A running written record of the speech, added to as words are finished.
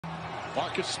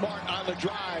Marcus Smart on the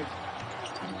drive.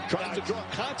 Tries to draw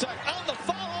contact on the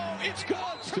follow. It's good.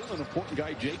 Still an important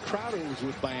guy. Jay Crowder was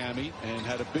with Miami and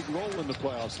had a big role in the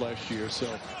playoffs last year. So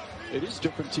it is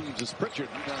different teams as Pritchard.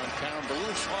 Karen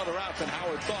Baloo farther out than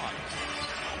Howard thought.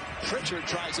 Pritchard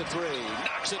tries a three.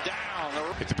 Knocks it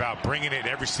down. It's about bringing it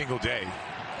every single day.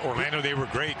 Orlando, they were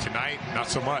great. Tonight, not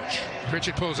so much.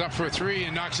 Pritchard pulls up for a three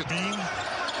and knocks it down.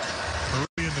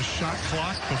 Early in the shot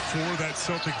clock before that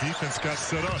Celtic defense got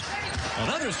set up.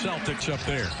 Another Celtics up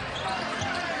there.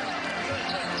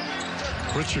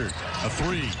 Pritchard, a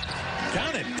three.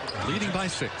 Got it. Leading by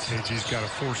 6. KG's got to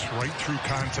force right through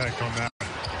contact on that.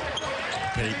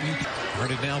 Payton,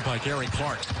 guarded now by Gary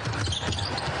Clark.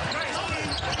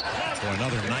 For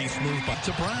another nice move by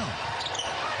to Brown.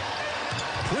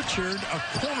 Pritchard, a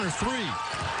corner three.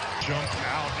 Jumped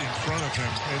out in front of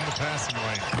him in the passing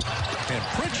lane. And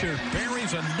Pritchard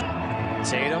buries a...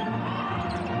 Tatum,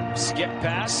 skip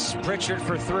pass, Pritchard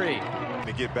for three.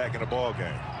 To get back in the ball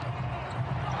game.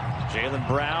 Jaylen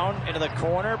Brown into the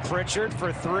corner, Pritchard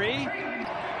for three.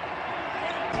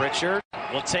 Pritchard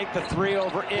will take the three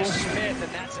over Ish Smith,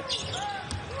 and that's it.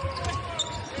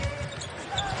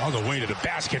 All the way to the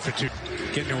basket for two.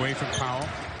 Getting away from Powell.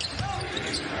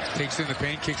 Takes in the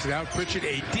paint, kicks it out. Pritchard,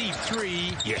 a deep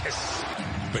three. Yes.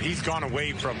 But he's gone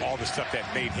away from all the stuff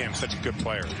that made him such a good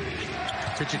player.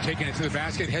 Pritchard taking it to the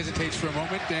basket, hesitates for a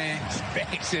moment, and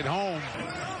banks it home.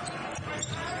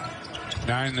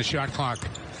 9 in the shot clock.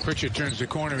 Pritchard turns the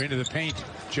corner into the paint.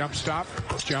 Jump stop,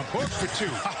 jump hook for two.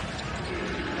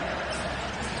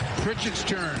 Pritchard's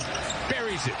turn.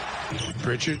 Buries it.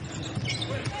 Pritchard.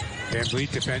 Van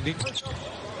Vliet defending.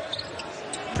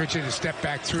 Pritchard a step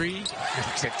back three.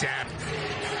 Knocks it down.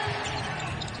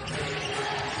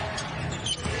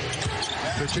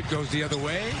 Pritchard goes the other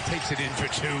way. Takes it in for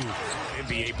two.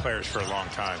 NBA players for a long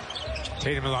time.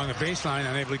 Tatum along the baseline,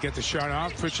 unable to get the shot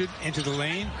off. Pritchard into the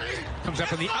lane. Comes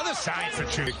up on the other side for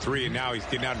two. Big three, and now he's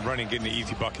getting out and running, getting the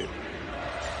easy bucket.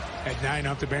 At 9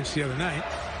 off the bench the other night.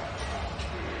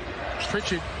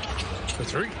 Pritchard for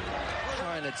three.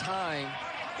 Trying to time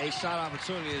a shot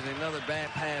opportunity as another bad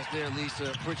pass there leads to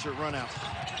a Pritchard run out.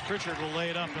 Pritchard will lay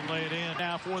it up and lay it in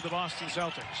now for the Boston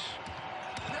Celtics.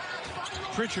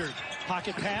 Pritchard,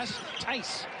 pocket pass,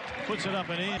 Tice puts it up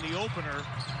and in the opener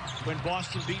when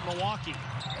Boston beat Milwaukee.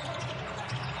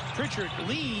 Pritchard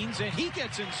leans and he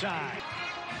gets inside.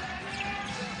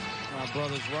 My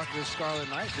brothers Rutgers Scarlet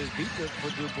Knights just beat the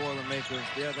Purdue Boilermakers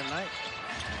the other night.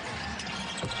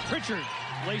 Pritchard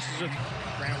laces it.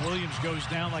 Grant Williams goes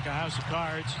down like a house of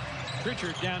cards.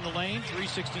 Pritchard down the lane,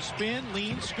 360 spin,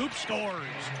 lean, scoop, scores.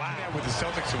 Wow. Yeah, with the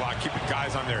Celtics a lot, keeping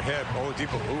guys on their head.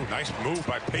 Oladipo, ooh, nice move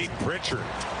by Payton Pritchard.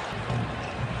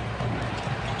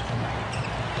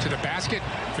 To the basket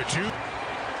for two.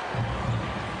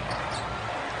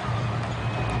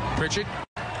 Pritchard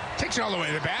takes it all the way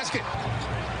to the basket.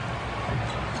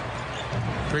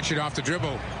 Pritchard off the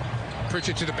dribble.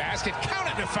 Pritchard to the basket.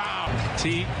 Counted the foul.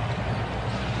 T.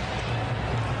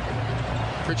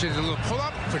 Pritchard a little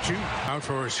pull-up for two. Out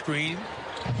for a screen.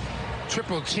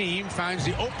 Triple team finds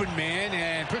the open man,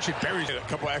 and Pritchard buries it. A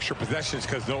couple extra possessions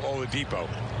because no Oladipo.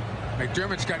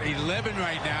 McDermott's got 11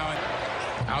 right now.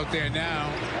 Out there now.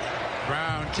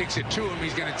 Brown kicks it to him.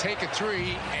 He's going to take a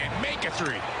three and make a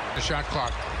three. The shot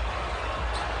clock.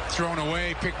 Thrown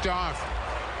away, picked off.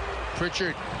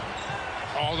 Pritchard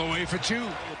all the way for two.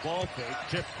 The ball fake,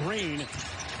 Jeff Green.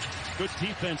 Good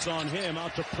defense on him.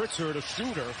 Out to Pritchard, a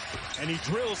shooter. And he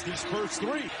drills these first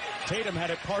three. Tatum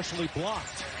had it partially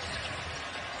blocked.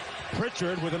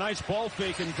 Pritchard with a nice ball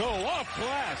fake and go off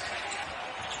glass.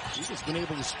 He's just been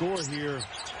able to score here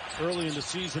early in the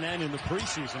season and in the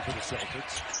preseason for the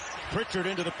Celtics. Pritchard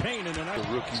into the paint and the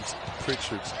rookies,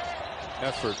 Pritchard's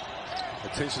effort,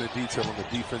 attention to detail on the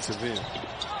defensive end.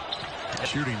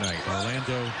 Shooting night.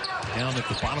 Orlando down at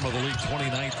the bottom of the league,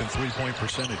 29th in three-point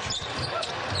percentage.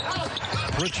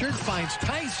 Pritchard finds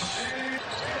Tice.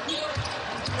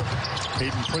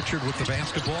 Payton Pritchard with the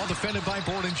basketball, defended by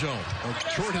Jordan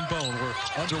Bone. We're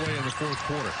underway in the fourth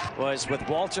quarter. Was with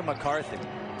Walter McCarthy.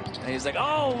 And he's like,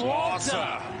 oh,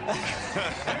 Walter!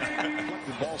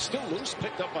 The ball still loose,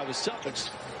 picked up by the Celtics.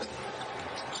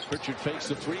 Pritchard fakes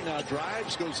the three, now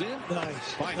drives, goes in.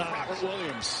 Nice. By Robert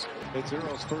Williams. It's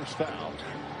Earl's first foul.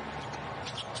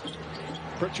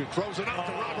 Pritchard throws it up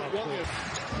to Robert Williams.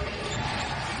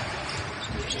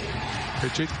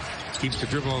 Pritchard keeps the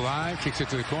dribble alive, kicks it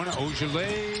to the corner.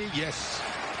 Ojale, yes.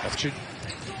 Pritchard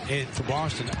in for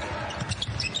Boston.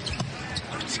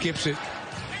 Skips it.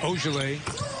 Ojale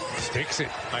sticks it.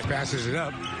 Passes it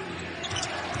up.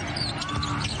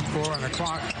 4 on the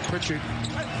clock. Pritchard.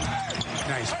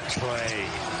 Nice play.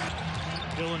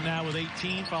 Dillon now with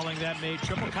 18, following that made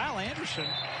triple. Kyle Anderson.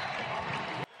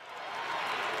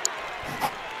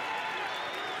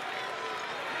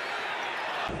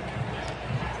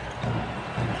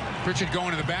 Pritchard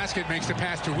going to the basket, makes the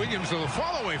pass to Williams, a little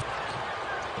fall away.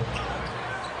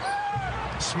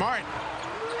 Smart.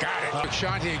 Got it. Good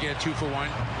shot here, get a 2 for 1.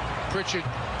 Pritchard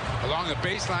along the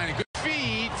baseline, a good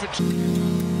feed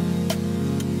for